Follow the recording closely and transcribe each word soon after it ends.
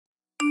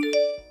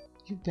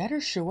You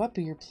better show up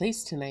at your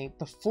place tonight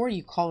before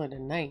you call it a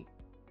night.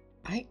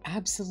 I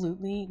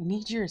absolutely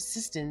need your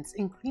assistance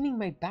in cleaning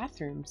my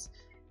bathrooms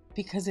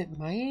because at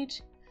my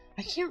age,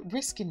 I can't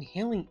risk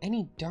inhaling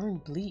any darn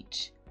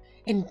bleach.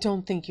 And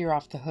don't think you're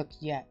off the hook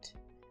yet.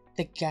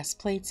 The guest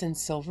plates and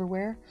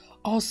silverware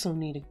also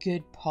need a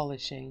good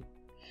polishing.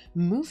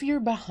 Move your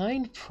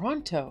behind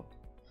pronto.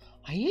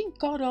 I ain't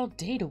got all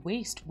day to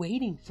waste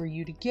waiting for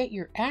you to get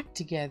your act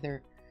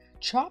together.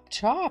 Chop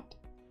chop.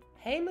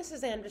 Hey,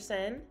 Mrs.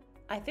 Anderson.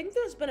 I think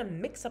there's been a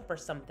mix-up or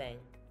something.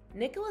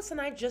 Nicholas and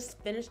I just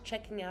finished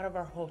checking out of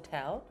our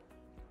hotel,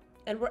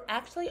 and we're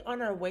actually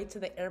on our way to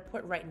the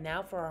airport right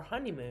now for our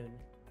honeymoon.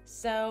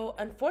 So,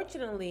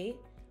 unfortunately,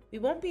 we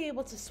won't be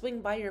able to swing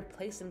by your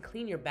place and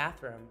clean your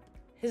bathroom.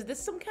 Is this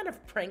some kind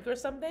of prank or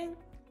something?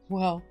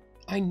 Well,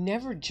 I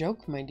never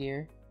joke, my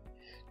dear.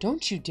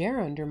 Don't you dare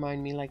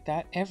undermine me like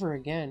that ever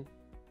again.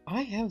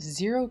 I have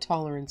zero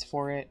tolerance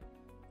for it.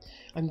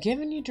 I'm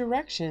giving you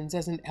directions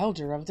as an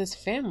elder of this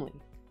family.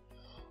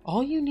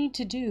 All you need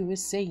to do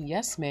is say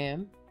yes,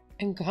 ma'am,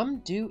 and come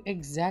do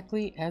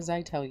exactly as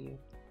I tell you.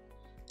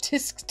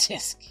 Tisk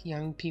tisk,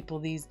 young people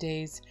these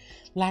days,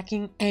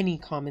 lacking any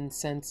common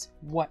sense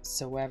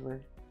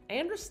whatsoever. I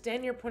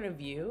understand your point of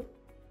view,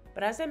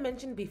 but as I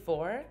mentioned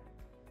before,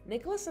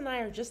 Nicholas and I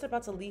are just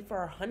about to leave for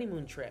our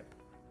honeymoon trip.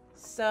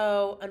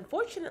 So,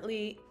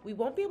 unfortunately, we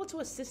won't be able to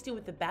assist you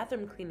with the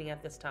bathroom cleaning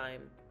at this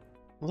time.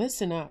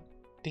 Listen up,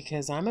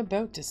 because I'm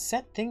about to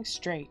set things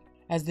straight.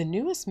 As the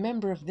newest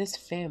member of this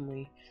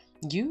family,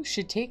 you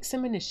should take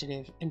some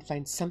initiative and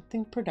find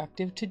something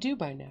productive to do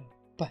by now.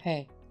 But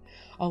hey,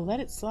 I'll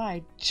let it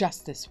slide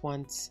just this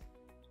once.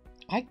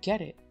 I get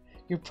it.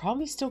 You're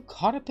probably still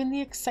caught up in the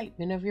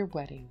excitement of your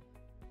wedding.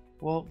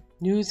 Well,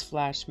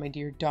 newsflash, my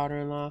dear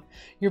daughter-in-law,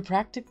 you're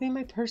practically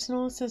my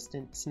personal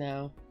assistant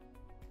now.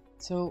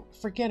 So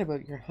forget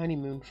about your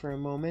honeymoon for a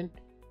moment.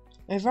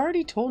 I've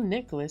already told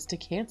Nicholas to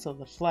cancel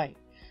the flight,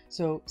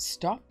 so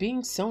stop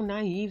being so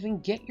naive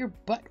and get your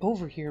butt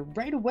over here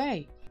right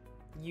away.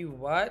 You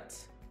what?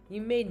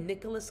 You made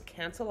Nicholas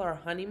cancel our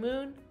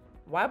honeymoon?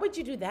 Why would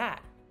you do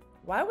that?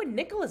 Why would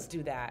Nicholas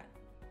do that?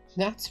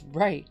 That's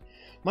right.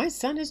 My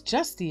son is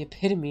just the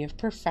epitome of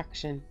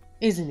perfection,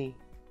 isn't he?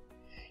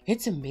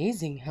 It's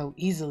amazing how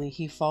easily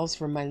he falls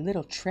for my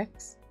little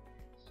tricks.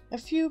 A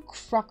few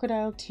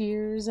crocodile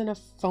tears and a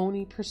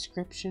phony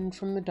prescription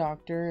from the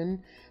doctor,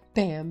 and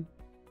bam!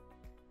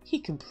 He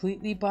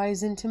completely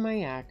buys into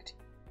my act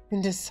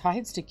and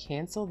decides to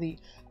cancel the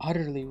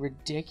utterly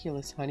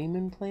ridiculous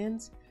honeymoon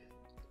plans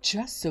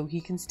just so he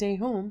can stay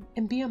home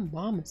and be a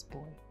mama's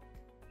boy.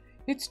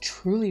 It's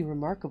truly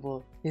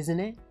remarkable, isn't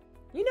it?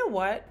 You know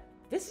what?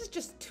 This is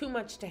just too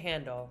much to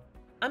handle.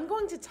 I'm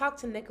going to talk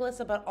to Nicholas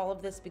about all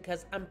of this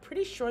because I'm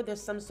pretty sure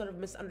there's some sort of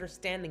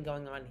misunderstanding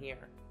going on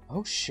here.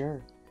 Oh,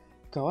 sure.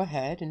 Go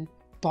ahead and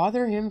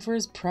bother him for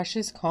his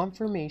precious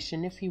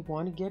confirmation if you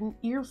want to get an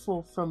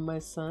earful from my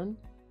son.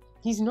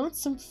 He's not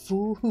some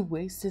fool who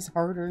wastes his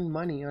hard-earned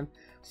money on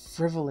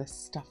frivolous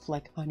stuff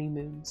like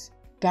honeymoons.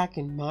 Back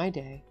in my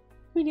day,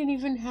 we didn't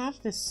even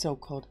have this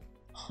so-called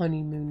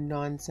honeymoon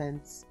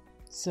nonsense.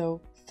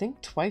 So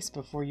think twice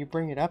before you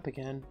bring it up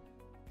again.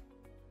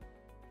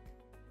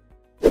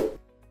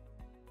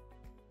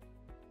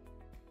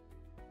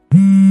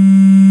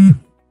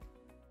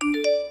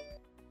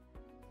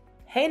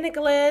 Hey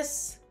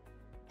Nicholas!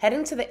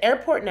 Heading to the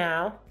airport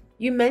now.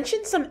 You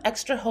mentioned some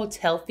extra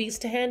hotel fees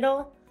to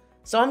handle,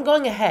 so I'm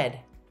going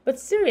ahead. But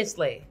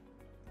seriously,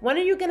 when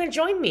are you gonna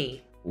join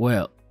me?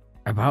 Well,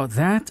 about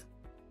that,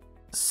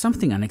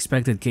 something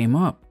unexpected came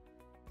up.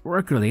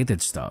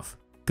 Work-related stuff.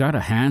 Gotta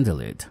handle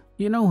it.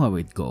 You know how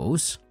it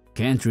goes.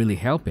 Can't really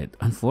help it,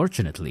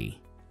 unfortunately.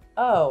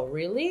 Oh,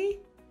 really?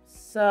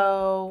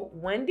 So,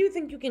 when do you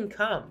think you can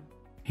come?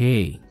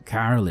 Hey,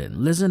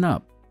 Carolyn, listen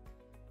up.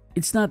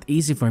 It's not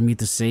easy for me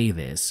to say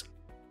this,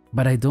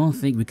 but I don't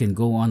think we can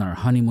go on our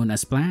honeymoon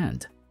as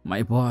planned.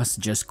 My boss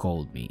just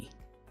called me.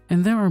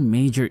 And there are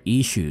major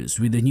issues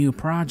with the new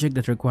project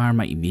that require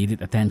my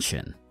immediate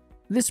attention.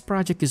 This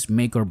project is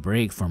make or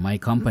break for my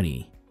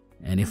company,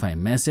 and if I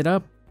mess it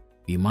up,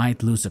 we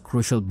might lose a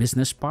crucial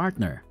business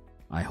partner.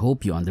 I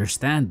hope you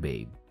understand,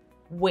 babe.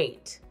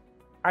 Wait,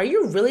 are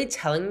you really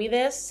telling me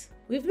this?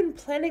 We've been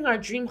planning our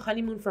dream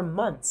honeymoon for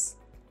months.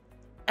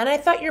 And I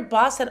thought your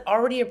boss had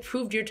already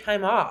approved your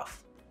time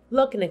off.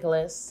 Look,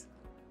 Nicholas,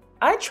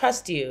 I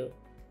trust you.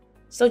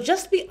 So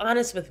just be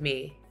honest with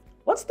me.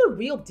 What's the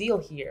real deal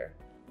here?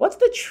 What's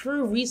the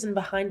true reason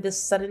behind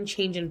this sudden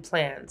change in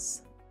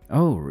plans?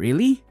 Oh,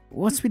 really?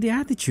 What's with the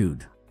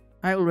attitude?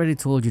 I already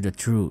told you the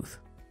truth,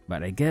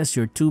 but I guess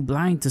you're too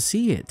blind to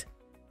see it.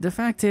 The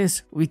fact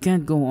is, we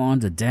can't go on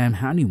the damn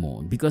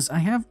honeymoon because I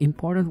have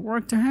important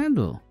work to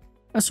handle.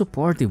 A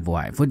supportive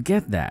wife would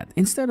get that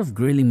instead of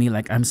grilling me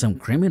like I'm some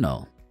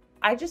criminal.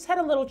 I just had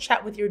a little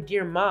chat with your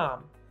dear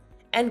mom.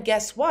 And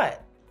guess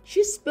what?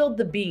 She spilled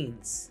the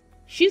beans.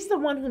 She's the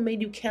one who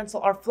made you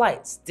cancel our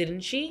flights,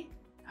 didn't she?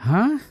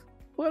 Huh?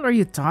 What are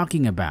you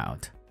talking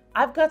about?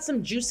 I've got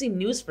some juicy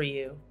news for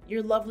you.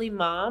 Your lovely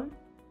mom?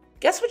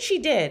 Guess what she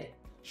did?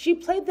 She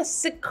played the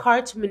sick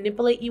card to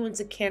manipulate you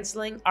into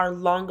canceling our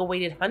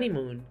long-awaited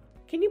honeymoon.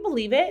 Can you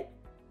believe it?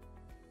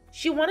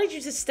 She wanted you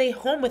to stay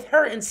home with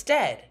her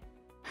instead.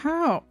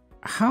 How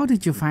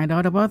did you find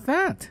out about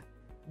that?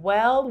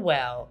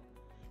 Well.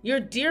 Your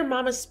dear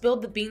mama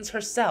spilled the beans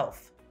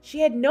herself. She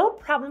had no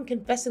problem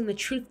confessing the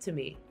truth to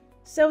me.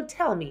 So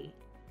tell me,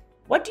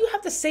 what do you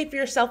have to say for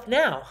yourself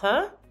now,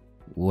 huh?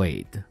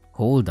 Wait,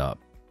 hold up.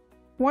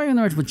 Why on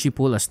earth would she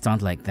pull a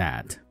stunt like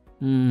that?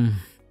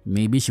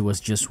 Maybe she was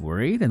just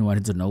worried and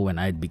wanted to know when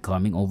I'd be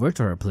coming over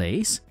to her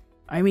place?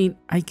 I mean,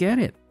 I get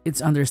it.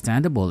 It's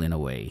understandable in a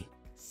way.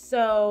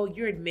 So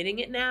you're admitting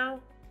it now?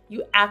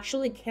 You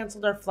actually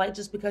canceled our flight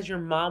just because your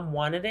mom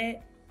wanted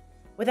it?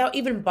 Without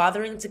even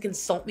bothering to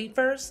consult me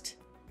first?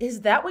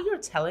 Is that what you're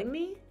telling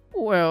me?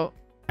 Well,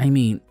 I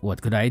mean,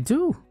 what could I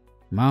do?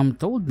 Mom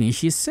told me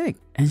she's sick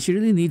and she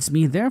really needs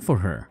me there for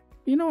her.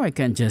 You know I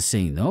can't just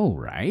say no,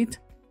 right?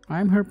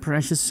 I'm her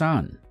precious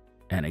son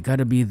and I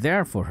gotta be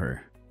there for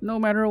her, no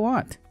matter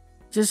what.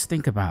 Just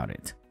think about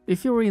it.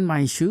 If you were in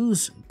my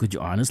shoes, could you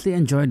honestly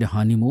enjoy the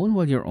honeymoon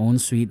while your own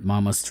sweet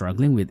mama's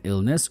struggling with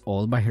illness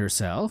all by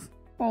herself?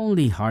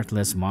 Only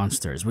heartless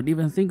monsters would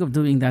even think of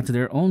doing that to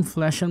their own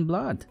flesh and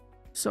blood.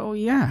 So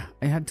yeah,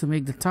 I had to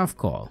make the tough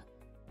call.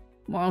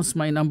 Mom's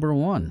my number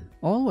one,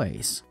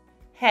 always.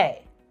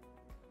 Hey,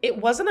 it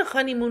wasn't a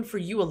honeymoon for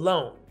you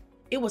alone.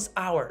 It was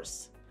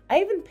ours. I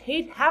even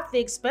paid half the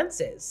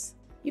expenses.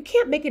 You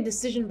can't make a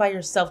decision by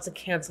yourself to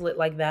cancel it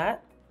like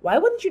that. Why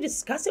wouldn't you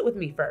discuss it with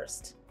me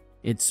first?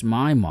 It's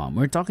my mom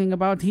we're talking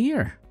about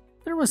here.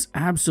 There was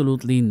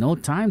absolutely no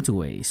time to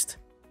waste.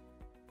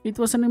 It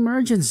was an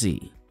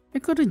emergency. I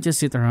couldn't just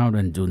sit around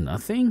and do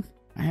nothing.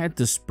 I had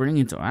to spring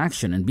into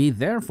action and be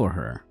there for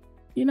her.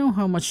 You know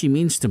how much she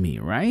means to me,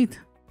 right?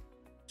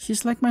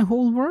 She's like my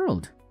whole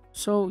world.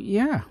 So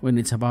yeah, when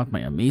it's about my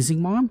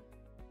amazing mom,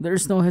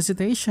 there's no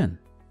hesitation.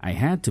 I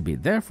had to be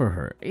there for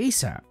her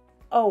ASAP.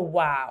 Oh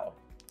wow.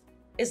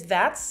 Is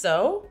that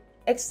so?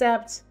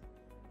 Except,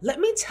 let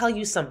me tell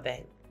you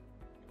something.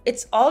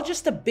 It's all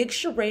just a big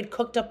charade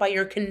cooked up by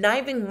your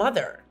conniving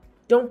mother.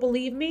 Don't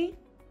believe me?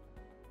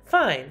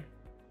 Fine.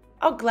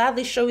 I'll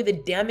gladly show you the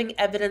damning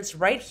evidence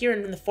right here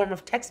in the form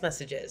of text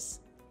messages.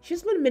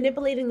 She's been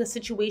manipulating the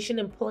situation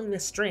and pulling the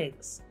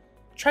strings,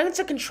 trying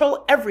to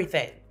control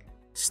everything.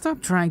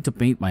 Stop trying to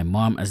paint my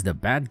mom as the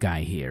bad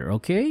guy here,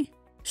 okay?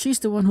 She's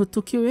the one who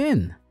took you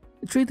in,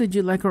 treated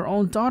you like her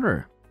own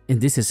daughter. And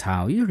this is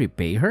how you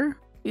repay her?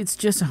 It's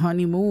just a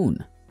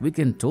honeymoon. We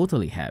can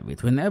totally have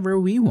it whenever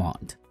we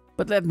want.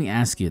 But let me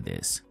ask you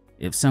this.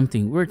 If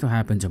something were to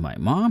happen to my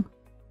mom,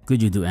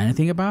 could you do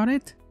anything about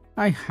it?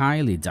 I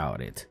highly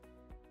doubt it.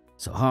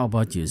 So how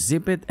about you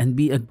zip it and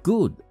be a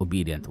good,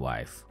 obedient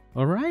wife,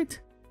 alright?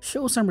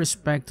 Show some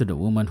respect to the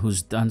woman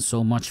who's done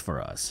so much for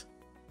us.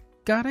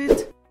 Got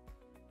it?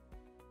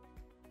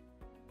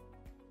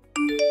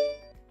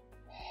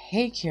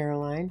 Hey,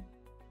 Caroline.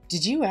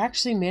 Did you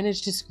actually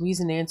manage to squeeze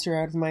an answer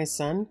out of my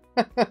son?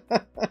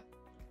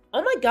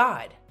 Oh my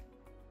god.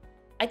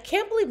 I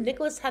can't believe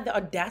Nicholas had the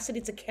audacity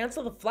to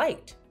cancel the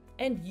flight.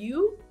 And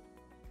you?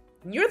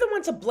 You're the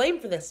one to blame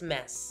for this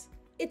mess.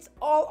 It's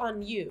all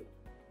on you.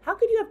 How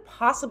could you have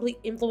possibly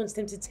influenced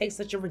him to take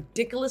such a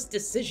ridiculous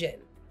decision?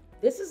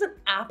 This is an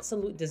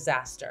absolute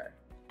disaster.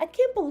 I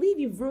can't believe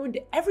you've ruined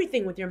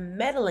everything with your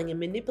meddling and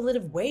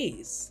manipulative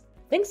ways.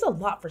 Thanks a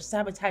lot for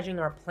sabotaging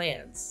our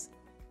plans.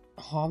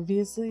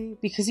 Obviously,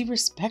 because he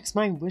respects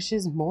my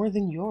wishes more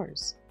than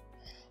yours.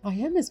 I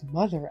am his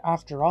mother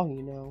after all,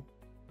 you know.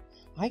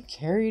 I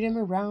carried him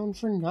around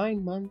for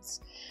 9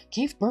 months,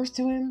 gave birth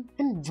to him,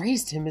 and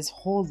raised him his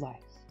whole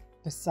life.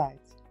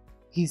 Besides,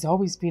 he's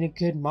always been a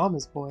good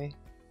mama's boy.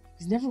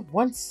 He's never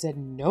once said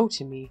no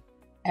to me,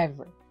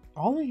 ever.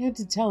 All I had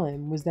to tell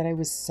him was that I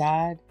was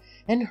sad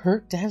and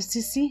hurt to have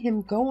to see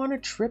him go on a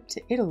trip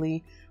to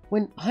Italy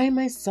when I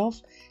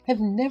myself have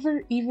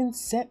never even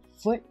set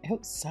foot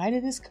outside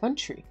of this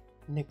country.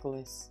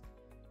 Nicholas,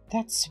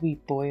 that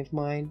sweet boy of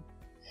mine,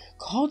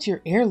 called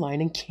your airline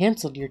and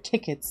canceled your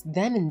tickets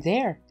then and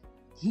there.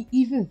 He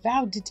even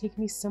vowed to take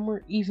me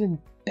somewhere even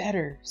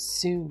better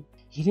soon.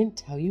 He didn't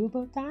tell you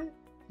about that?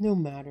 No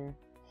matter.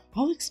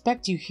 I'll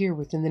expect you here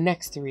within the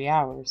next 3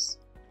 hours.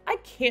 I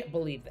can't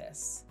believe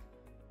this.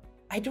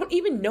 I don't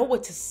even know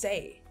what to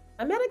say.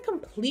 I'm at a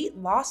complete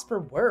loss for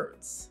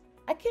words.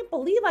 I can't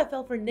believe I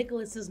fell for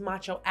Nicholas's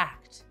macho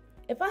act.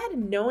 If I had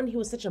known he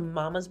was such a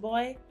mama's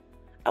boy,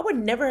 I would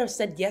never have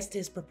said yes to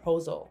his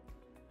proposal,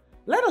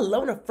 let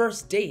alone a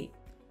first date.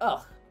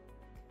 Ugh.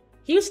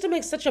 He used to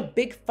make such a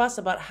big fuss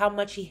about how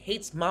much he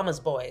hates mama's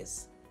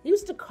boys. He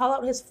used to call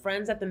out his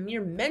friends at the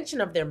mere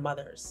mention of their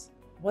mothers.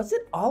 Was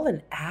it all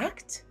an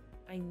act?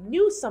 I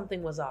knew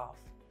something was off.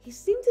 He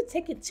seemed to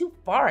take it too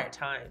far at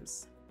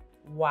times.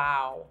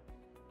 Wow.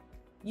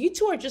 You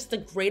two are just the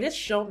greatest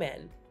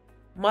showmen.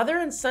 Mother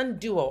and son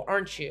duo,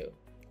 aren't you?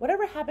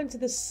 Whatever happened to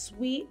this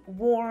sweet,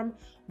 warm,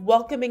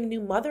 welcoming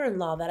new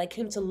mother-in-law that I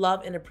came to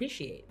love and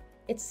appreciate?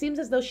 It seems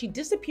as though she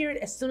disappeared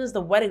as soon as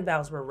the wedding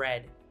vows were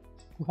read.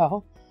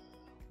 Well,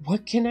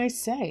 what can I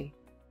say?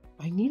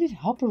 I needed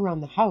help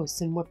around the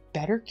house, and what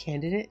better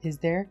candidate is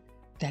there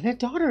than a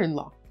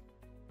daughter-in-law?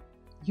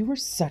 You were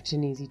such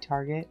an easy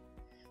target,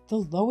 the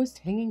lowest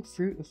hanging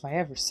fruit if I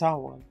ever saw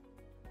one.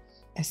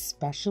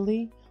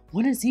 Especially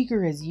one as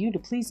eager as you to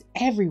please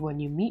everyone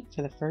you meet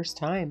for the first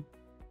time.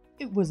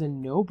 It was a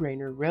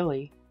no-brainer,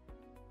 really.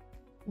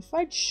 If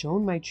I'd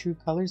shown my true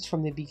colors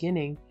from the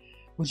beginning,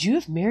 would you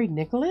have married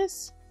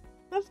Nicholas?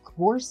 Of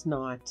course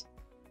not.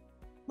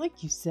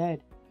 Like you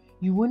said,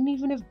 you wouldn't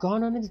even have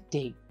gone on a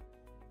date.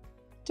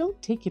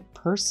 Don't take it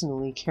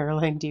personally,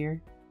 Caroline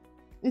dear.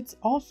 It's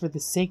all for the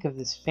sake of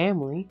this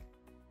family.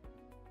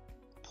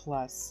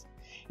 Plus,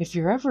 if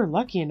you're ever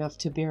lucky enough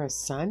to bear a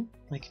son,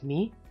 like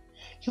me,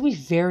 you'll be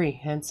very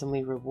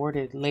handsomely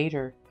rewarded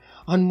later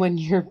on when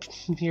you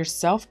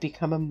yourself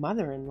become a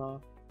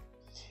mother-in-law.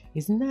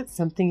 Isn't that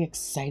something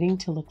exciting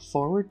to look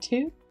forward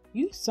to?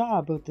 You saw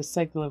about the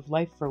cycle of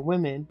life for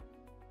women.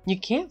 You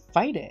can't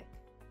fight it.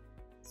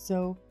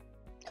 So,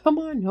 come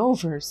on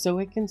over so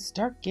I can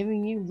start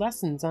giving you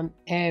lessons on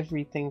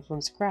everything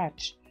from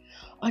scratch,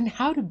 on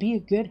how to be a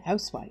good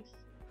housewife.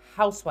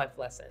 Housewife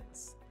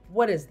lessons.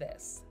 What is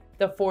this?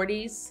 The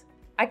 40s?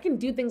 I can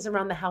do things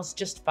around the house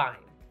just fine.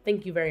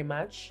 Thank you very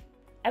much.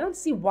 I don't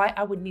see why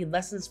I would need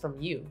lessons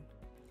from you.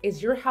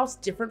 Is your house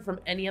different from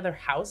any other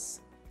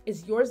house?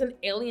 Is yours an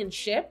alien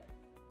ship?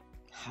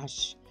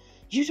 Hush,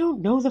 you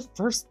don't know the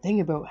first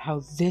thing about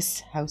how this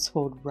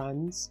household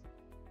runs.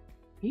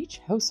 Each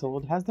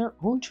household has their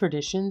own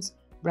traditions,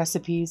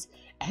 recipes,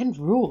 and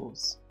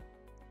rules.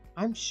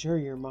 I'm sure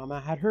your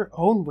mama had her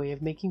own way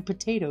of making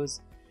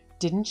potatoes,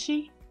 didn't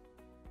she?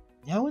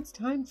 Now it's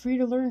time for you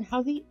to learn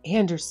how the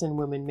Anderson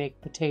women make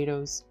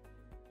potatoes.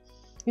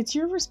 It's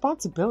your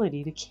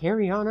responsibility to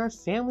carry on our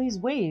family's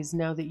ways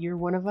now that you're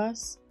one of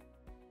us.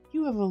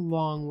 You have a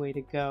long way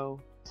to go,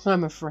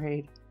 I'm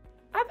afraid.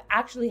 I've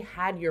actually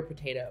had your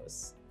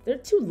potatoes. They're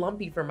too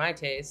lumpy for my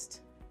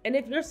taste. And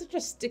if you're such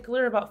a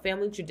stickler about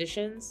family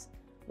traditions,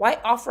 why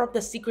offer up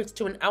the secrets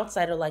to an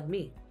outsider like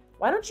me?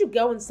 Why don't you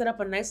go and set up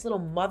a nice little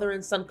mother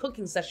and son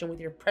cooking session with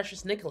your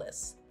precious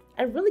Nicholas?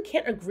 I really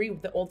can't agree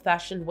with the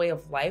old-fashioned way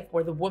of life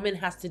where the woman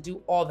has to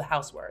do all the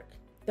housework.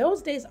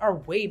 Those days are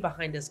way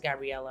behind us,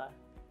 Gabriella.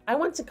 I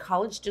went to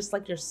college just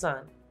like your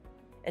son,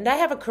 and I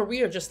have a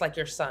career just like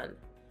your son.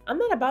 I'm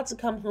not about to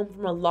come home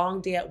from a long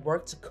day at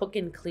work to cook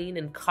and clean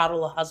and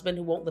coddle a husband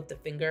who won't lift a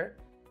finger.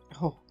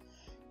 Oh,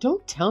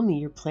 don't tell me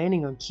you're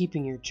planning on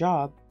keeping your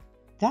job.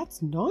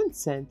 That's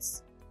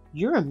nonsense.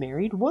 You're a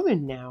married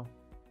woman now.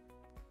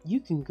 You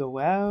can go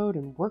out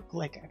and work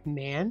like a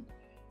man.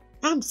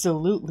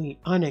 Absolutely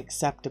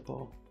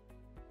unacceptable.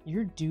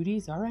 Your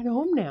duties are at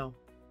home now.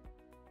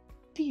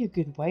 Be a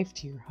good wife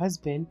to your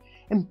husband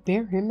and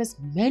bear him as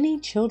many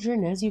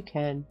children as you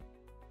can.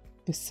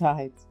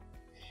 Besides,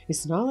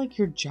 it's not like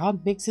your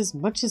job makes as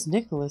much as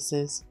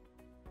Nicholas's.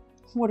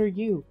 What are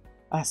you,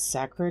 a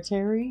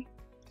secretary?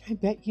 I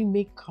bet you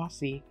make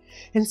coffee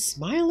and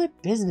smile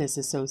at business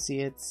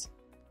associates.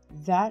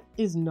 That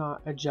is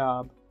not a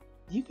job.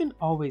 You can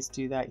always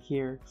do that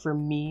here for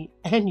me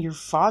and your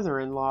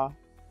father-in-law.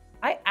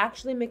 I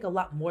actually make a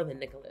lot more than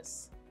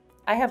Nicholas.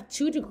 I have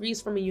 2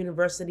 degrees from a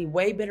university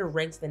way better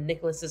ranked than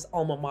Nicholas's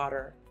alma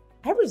mater.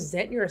 I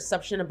resent your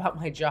assumption about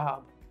my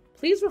job.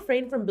 Please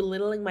refrain from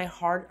belittling my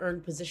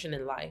hard-earned position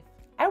in life.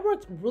 I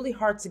worked really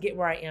hard to get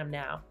where I am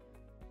now.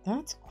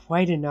 That's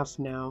quite enough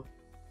now.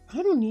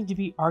 I don't need to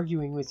be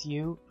arguing with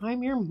you.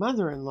 I'm your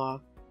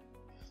mother-in-law.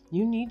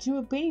 You need to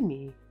obey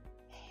me.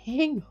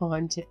 Hang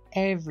on to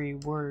every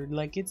word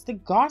like it's the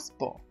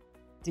gospel.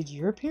 Did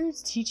your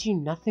parents teach you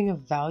nothing of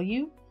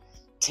value?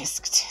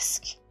 Tisk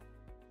tisk.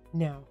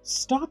 Now,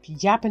 stop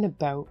yapping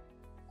about,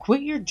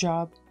 quit your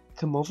job,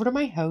 come over to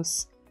my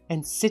house,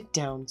 and sit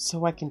down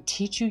so I can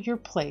teach you your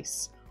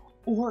place,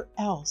 or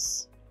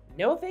else.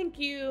 No thank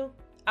you.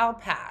 I'll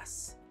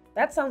pass.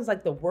 That sounds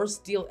like the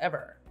worst deal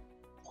ever.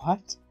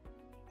 What?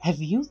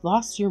 Have you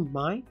lost your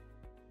mind?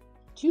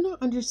 Do you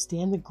not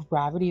understand the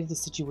gravity of the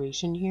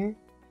situation here?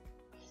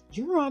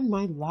 You're on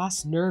my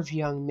last nerve,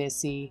 young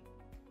missy.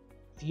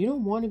 If you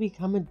don't want to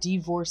become a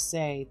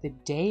divorcee the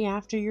day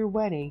after your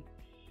wedding,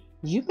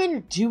 you better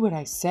do what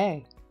I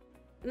say.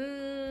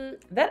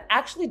 That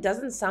actually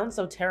doesn't sound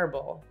so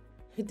terrible.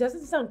 It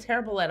doesn't sound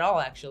terrible at all,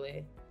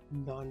 actually.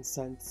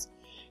 Nonsense.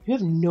 You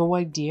have no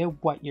idea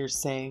what you're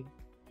saying.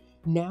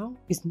 Now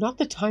is not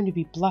the time to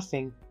be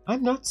bluffing.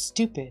 I'm not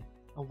stupid.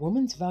 A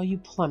woman's value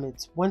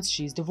plummets once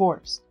she's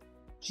divorced.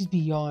 She's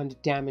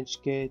beyond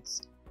damaged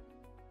goods.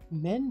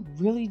 Men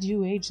really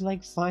do age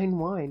like fine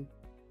wine.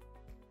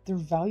 Their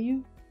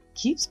value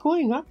keeps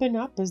going up and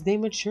up as they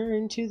mature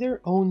into their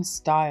own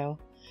style,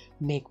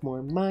 make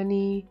more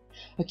money,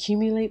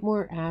 accumulate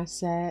more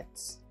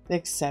assets,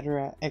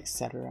 etc.,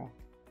 etc.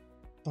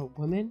 But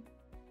women,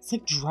 it's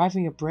like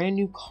driving a brand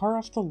new car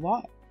off the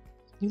lot.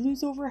 You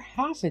lose over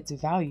half its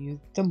value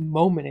the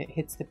moment it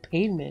hits the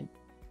pavement.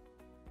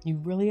 You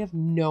really have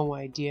no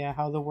idea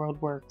how the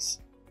world works,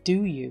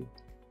 do you?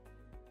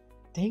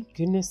 Thank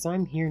goodness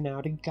I'm here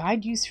now to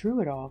guide you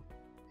through it all.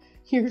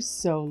 You're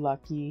so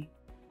lucky.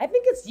 I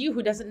think it's you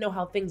who doesn't know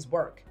how things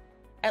work.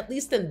 At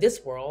least in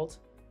this world,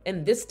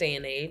 in this day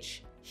and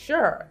age.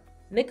 Sure,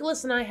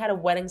 Nicholas and I had a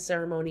wedding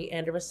ceremony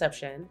and a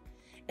reception.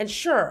 And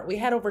sure, we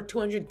had over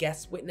 200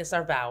 guests witness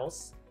our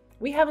vows.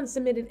 We haven't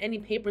submitted any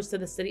papers to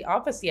the city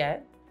office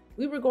yet.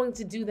 We were going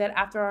to do that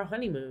after our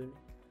honeymoon.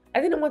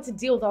 I didn't want to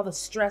deal with all the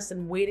stress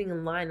and waiting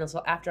in line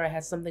until after I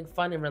had something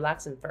fun and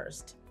relaxing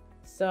first.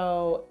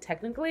 So,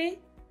 technically,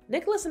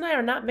 Nicholas and I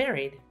are not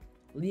married.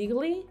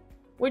 Legally,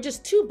 we're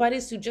just two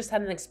buddies who just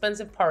had an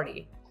expensive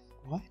party.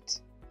 What?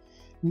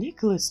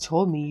 Nicholas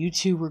told me you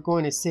two were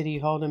going to City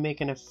Hall to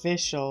make an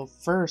official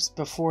first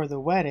before the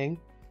wedding.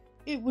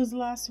 It was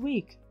last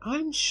week.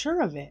 I'm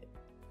sure of it.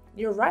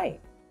 You're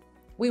right.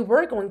 We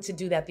were going to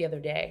do that the other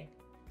day.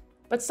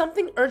 But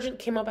something urgent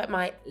came up at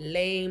my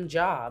lame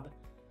job,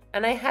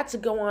 and I had to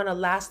go on a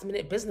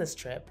last-minute business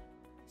trip.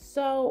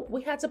 So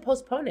we had to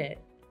postpone it.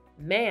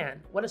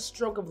 Man, what a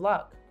stroke of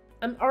luck.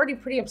 I'm already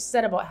pretty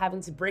upset about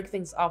having to break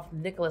things off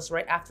with Nicholas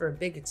right after a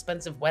big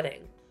expensive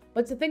wedding.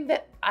 But to think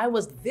that I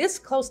was this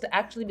close to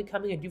actually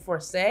becoming a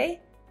divorcee?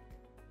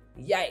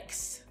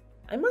 Yikes.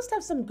 I must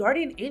have some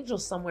guardian angel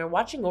somewhere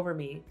watching over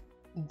me.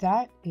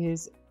 That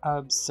is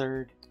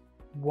absurd.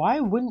 Why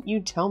wouldn't you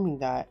tell me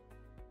that?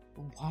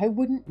 Why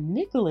wouldn't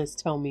Nicholas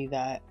tell me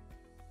that?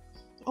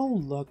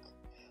 Oh, look,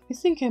 I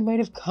think I might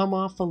have come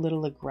off a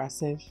little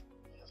aggressive.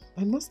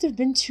 I must have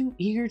been too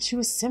eager to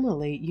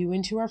assimilate you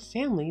into our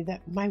family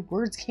that my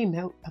words came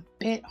out a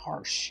bit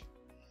harsh.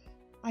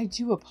 I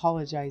do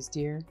apologize,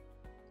 dear.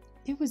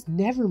 It was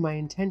never my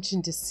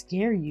intention to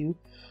scare you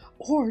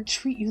or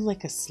treat you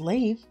like a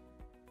slave.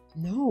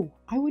 No,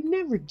 I would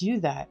never do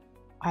that.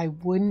 I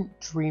wouldn't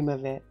dream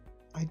of it.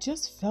 I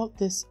just felt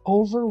this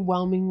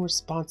overwhelming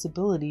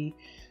responsibility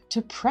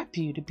to prep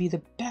you to be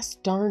the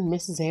best darn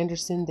Mrs.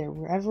 Anderson there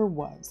ever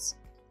was.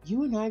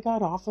 You and I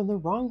got off on the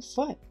wrong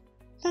foot.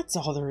 That's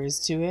all there is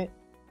to it.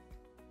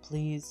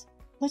 Please,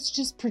 let's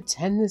just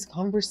pretend this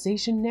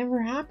conversation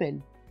never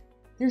happened.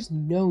 There's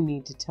no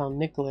need to tell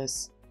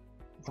Nicholas,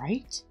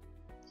 right?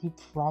 He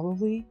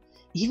probably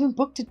even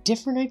booked a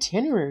different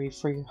itinerary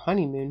for your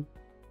honeymoon.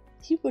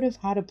 He would have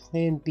had a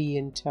plan B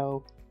in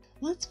tow.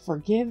 Let's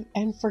forgive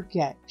and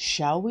forget,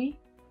 shall we?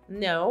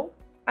 No,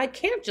 I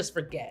can't just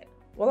forget.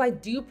 While I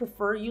do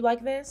prefer you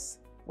like this,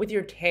 with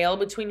your tail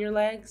between your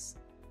legs,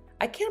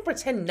 I can't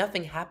pretend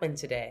nothing happened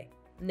today.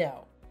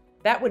 No,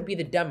 that would be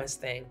the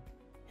dumbest thing.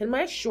 In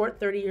my short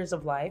 30 years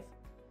of life,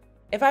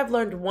 if I've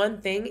learned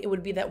one thing, it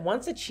would be that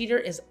once a cheater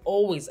is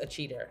always a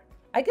cheater.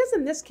 I guess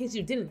in this case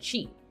you didn't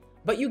cheat,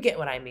 but you get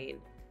what I mean.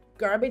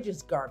 Garbage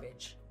is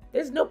garbage.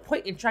 There's no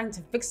point in trying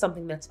to fix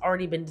something that's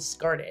already been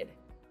discarded.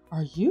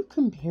 Are you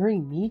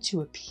comparing me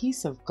to a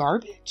piece of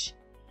garbage?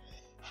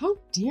 How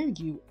dare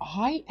you?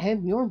 I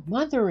am your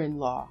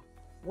mother-in-law.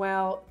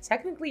 Well,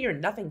 technically you're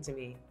nothing to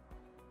me.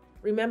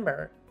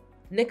 Remember,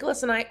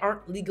 Nicholas and I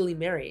aren't legally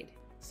married,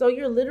 so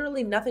you're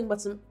literally nothing but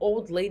some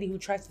old lady who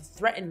tries to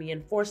threaten me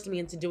and forced me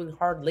into doing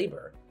hard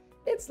labor.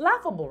 It's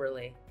laughable,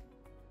 really.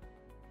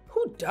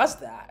 Who does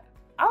that?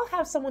 I'll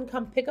have someone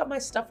come pick up my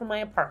stuff from my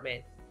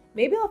apartment.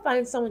 Maybe I'll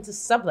find someone to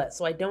sublet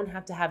so I don't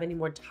have to have any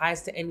more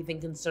ties to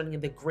anything concerning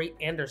the great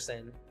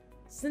Anderson.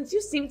 Since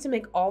you seem to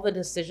make all the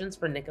decisions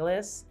for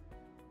Nicholas,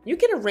 you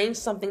can arrange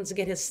something to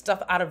get his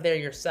stuff out of there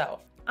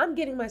yourself. I'm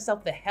getting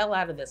myself the hell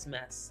out of this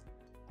mess.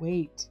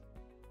 Wait,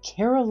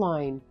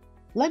 Caroline,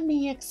 let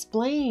me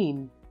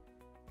explain.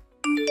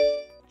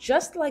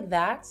 Just like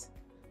that,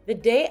 the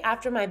day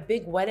after my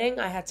big wedding,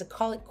 I had to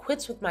call it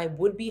quits with my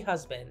would-be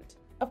husband.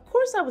 Of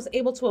course, I was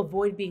able to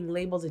avoid being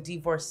labeled a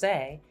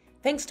divorcee,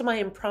 thanks to my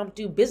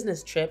impromptu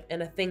business trip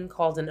and a thing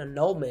called an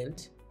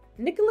annulment.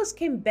 Nicholas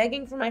came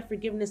begging for my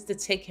forgiveness to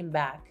take him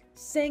back,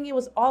 saying it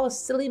was all a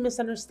silly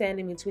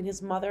misunderstanding between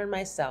his mother and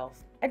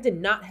myself. I did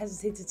not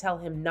hesitate to tell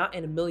him not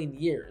in a million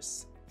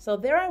years. So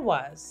there I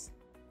was,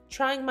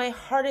 trying my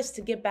hardest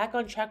to get back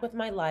on track with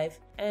my life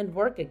and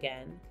work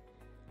again,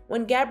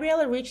 when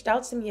Gabriella reached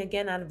out to me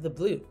again out of the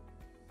blue.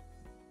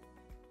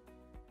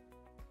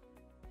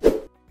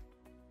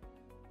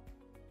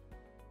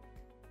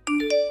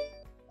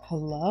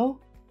 Hello?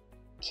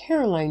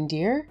 Caroline,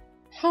 dear,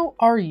 how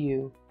are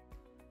you?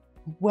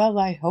 Well,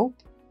 I hope.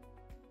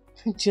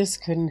 I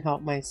just couldn't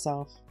help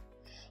myself.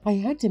 I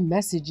had to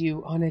message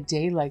you on a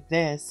day like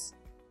this.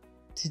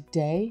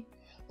 Today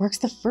marks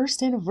the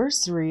first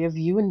anniversary of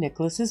you and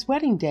Nicholas's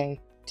wedding day.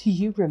 Do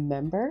you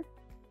remember?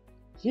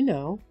 You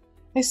know,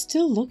 I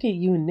still look at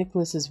you and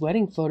Nicholas's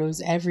wedding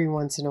photos every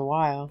once in a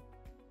while.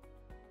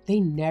 They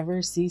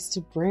never cease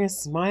to bring a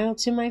smile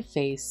to my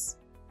face.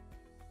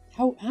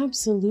 How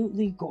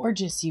absolutely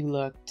gorgeous you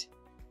looked.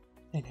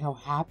 And how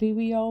happy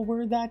we all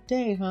were that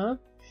day, huh?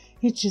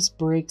 It just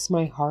breaks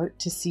my heart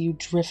to see you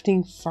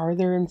drifting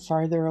farther and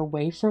farther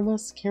away from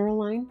us,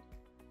 Caroline.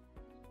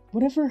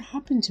 Whatever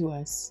happened to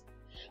us?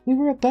 We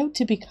were about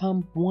to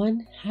become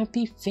one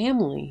happy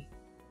family.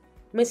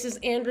 Mrs.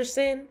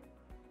 Anderson,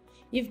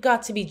 you've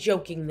got to be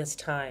joking this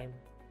time.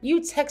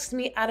 You text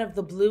me out of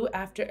the blue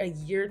after a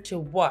year to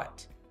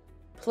what?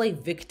 Play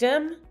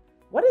victim?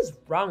 What is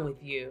wrong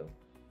with you?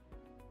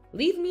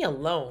 Leave me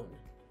alone.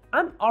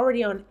 I'm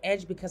already on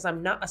edge because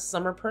I'm not a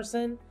summer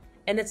person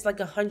and it's like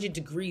 100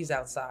 degrees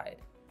outside.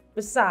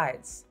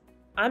 Besides,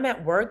 I'm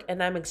at work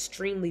and I'm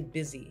extremely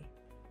busy.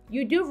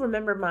 You do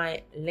remember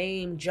my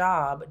lame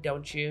job,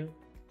 don't you?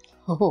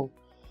 Oh,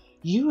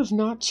 you have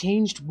not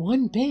changed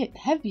one bit,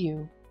 have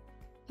you?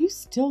 You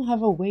still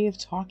have a way of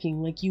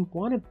talking like you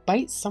want to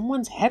bite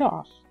someone's head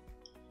off.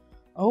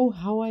 Oh,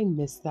 how I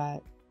miss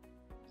that.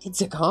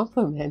 It's a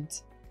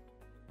compliment.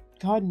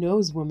 God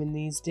knows women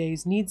these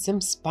days need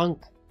some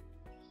spunk.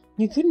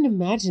 You couldn't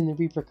imagine the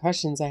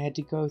repercussions I had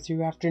to go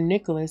through after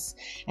Nicholas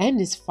and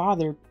his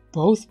father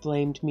both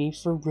blamed me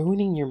for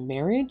ruining your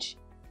marriage.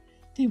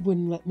 They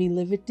wouldn't let me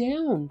live it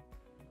down.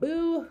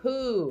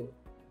 Boo-hoo.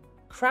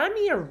 Cry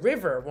me a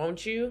river,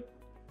 won't you?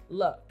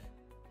 Look,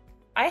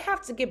 I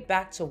have to get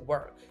back to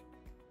work.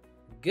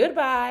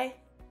 Goodbye.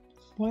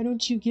 Why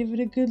don't you give it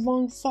a good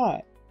long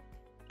thought?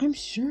 I'm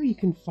sure you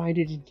can find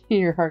it in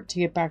your heart to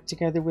get back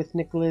together with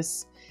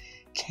Nicholas.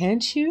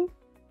 Can't you?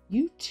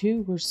 You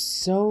two were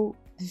so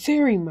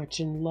very much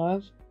in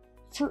love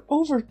for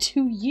over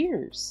 2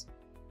 years.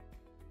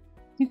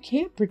 You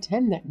can't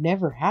pretend that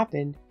never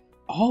happened,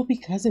 all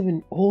because of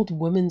an old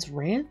woman's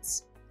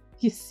rants.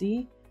 You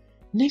see,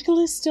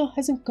 Nicholas still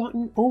hasn't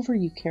gotten over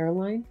you,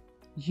 Caroline.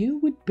 You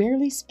would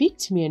barely speak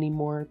to me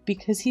anymore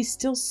because he's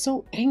still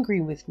so angry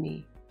with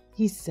me.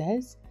 He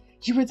says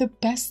you were the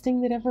best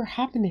thing that ever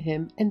happened to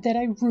him and that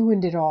I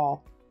ruined it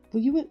all.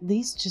 Will you at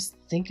least just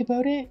think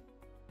about it?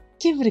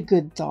 Give it a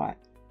good thought.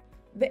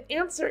 The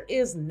answer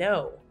is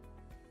no.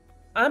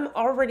 I'm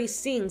already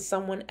seeing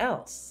someone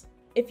else.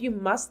 If you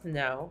must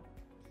know,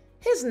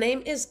 his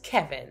name is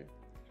Kevin,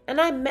 and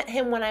I met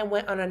him when I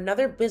went on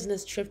another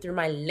business trip through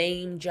my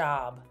lame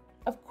job.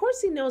 Of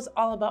course he knows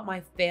all about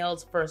my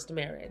failed first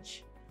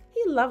marriage.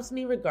 He loves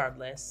me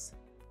regardless.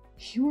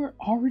 You are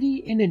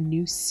already in a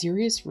new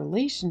serious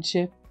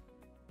relationship?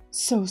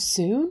 So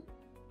soon?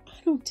 I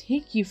don't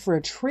take you for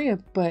a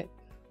tramp, but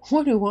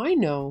what do I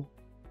know?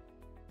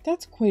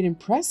 That's quite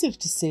impressive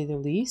to say the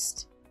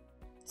least.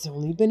 It's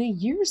only been a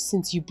year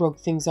since you broke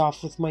things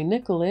off with my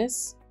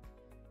Nicholas.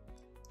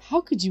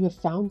 How could you have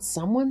found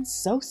someone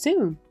so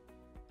soon?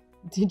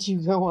 Did you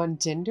go on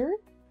Tinder?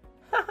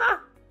 Haha,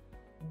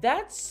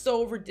 that's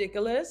so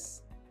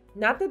ridiculous.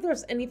 Not that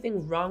there's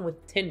anything wrong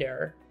with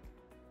Tinder,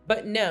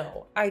 but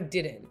no, I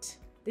didn't.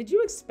 Did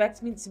you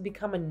expect me to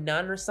become a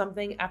nun or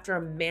something after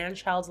a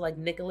man-child like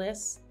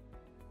Nicholas?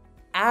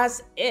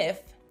 As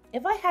if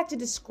I had to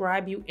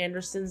describe you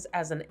Andersons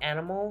as an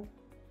animal,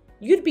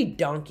 you'd be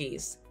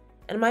donkeys,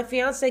 and my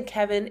fiance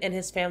Kevin and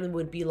his family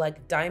would be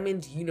like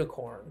diamond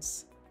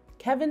unicorns.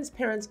 Kevin's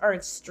parents are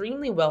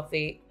extremely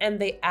wealthy, and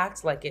they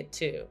act like it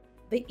too.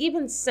 They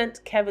even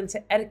sent Kevin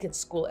to etiquette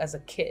school as a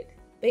kid.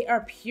 They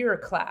are pure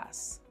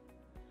class.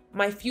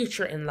 My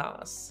future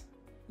in-laws.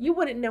 You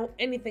wouldn't know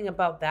anything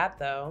about that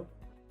though.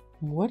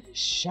 What a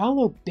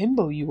shallow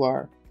bimbo you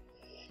are.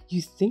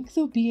 You think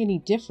they'll be any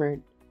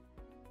different?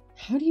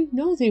 How do you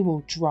know they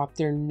won't drop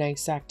their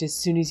nice act as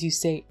soon as you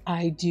say,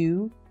 I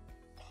do?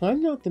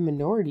 I'm not the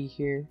minority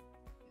here.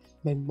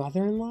 My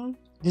mother-in-law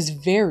was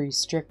very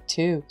strict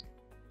too.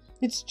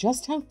 It's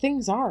just how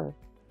things are.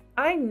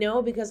 I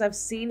know because I've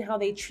seen how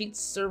they treat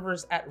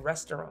servers at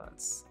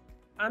restaurants.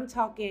 I'm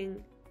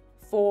talking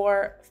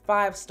 4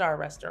 5-star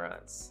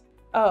restaurants.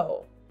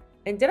 Oh,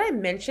 and did I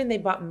mention they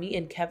bought me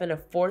and Kevin a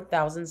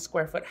 4,000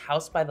 square foot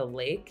house by the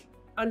lake?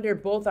 Under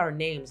both our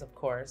names, of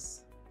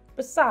course.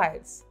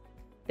 Besides,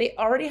 they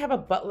already have a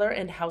butler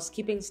and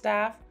housekeeping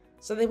staff,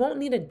 so they won't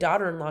need a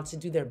daughter-in-law to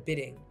do their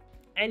bidding.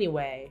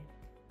 Anyway,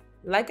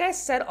 like I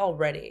said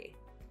already,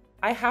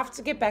 I have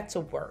to get back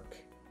to work.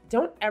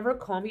 Don't ever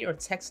call me or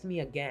text me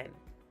again.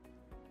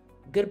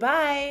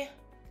 Goodbye.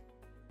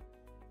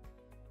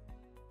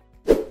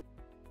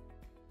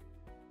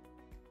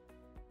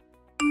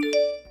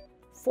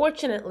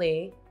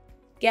 Fortunately,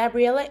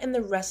 Gabriella and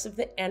the rest of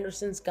the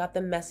Andersons got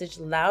the message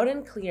loud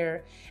and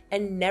clear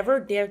and never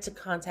dared to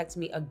contact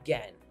me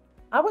again.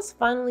 I was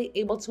finally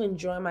able to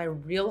enjoy my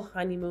real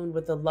honeymoon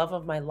with the love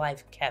of my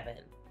life, Kevin.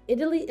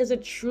 Italy is a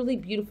truly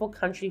beautiful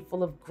country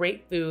full of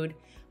great food,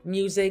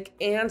 music,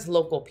 and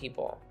local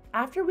people.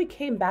 After we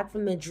came back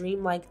from the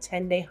dreamlike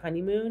 10-day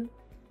honeymoon,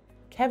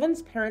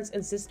 Kevin's parents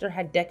and sister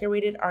had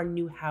decorated our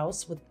new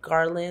house with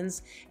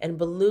garlands and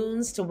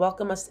balloons to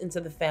welcome us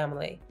into the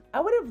family. I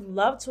would have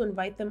loved to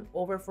invite them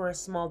over for a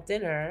small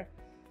dinner,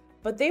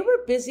 but they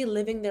were busy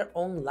living their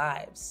own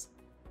lives,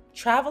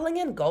 traveling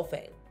and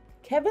golfing.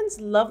 Kevin's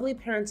lovely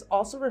parents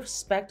also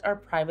respect our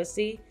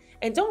privacy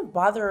and don't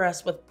bother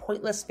us with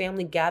pointless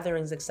family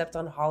gatherings except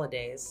on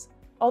holidays.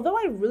 Although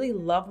I really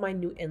love my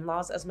new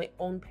in-laws as my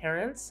own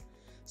parents,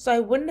 so I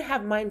wouldn't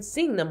have mind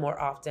seeing them more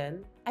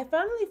often, I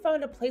finally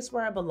found a place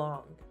where I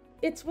belong.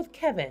 It's with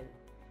Kevin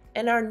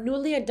and our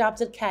newly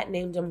adopted cat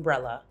named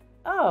Umbrella.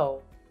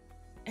 Oh,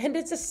 and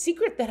it's a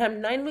secret that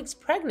I'm 9 weeks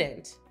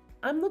pregnant.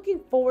 I'm looking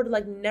forward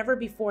like never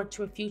before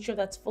to a future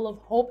that's full of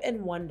hope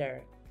and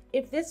wonder.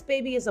 If this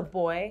baby is a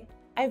boy,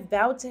 I've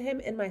vowed to him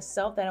and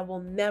myself that I will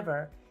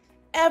never,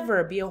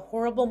 ever be a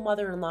horrible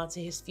mother-in-law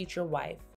to his future wife.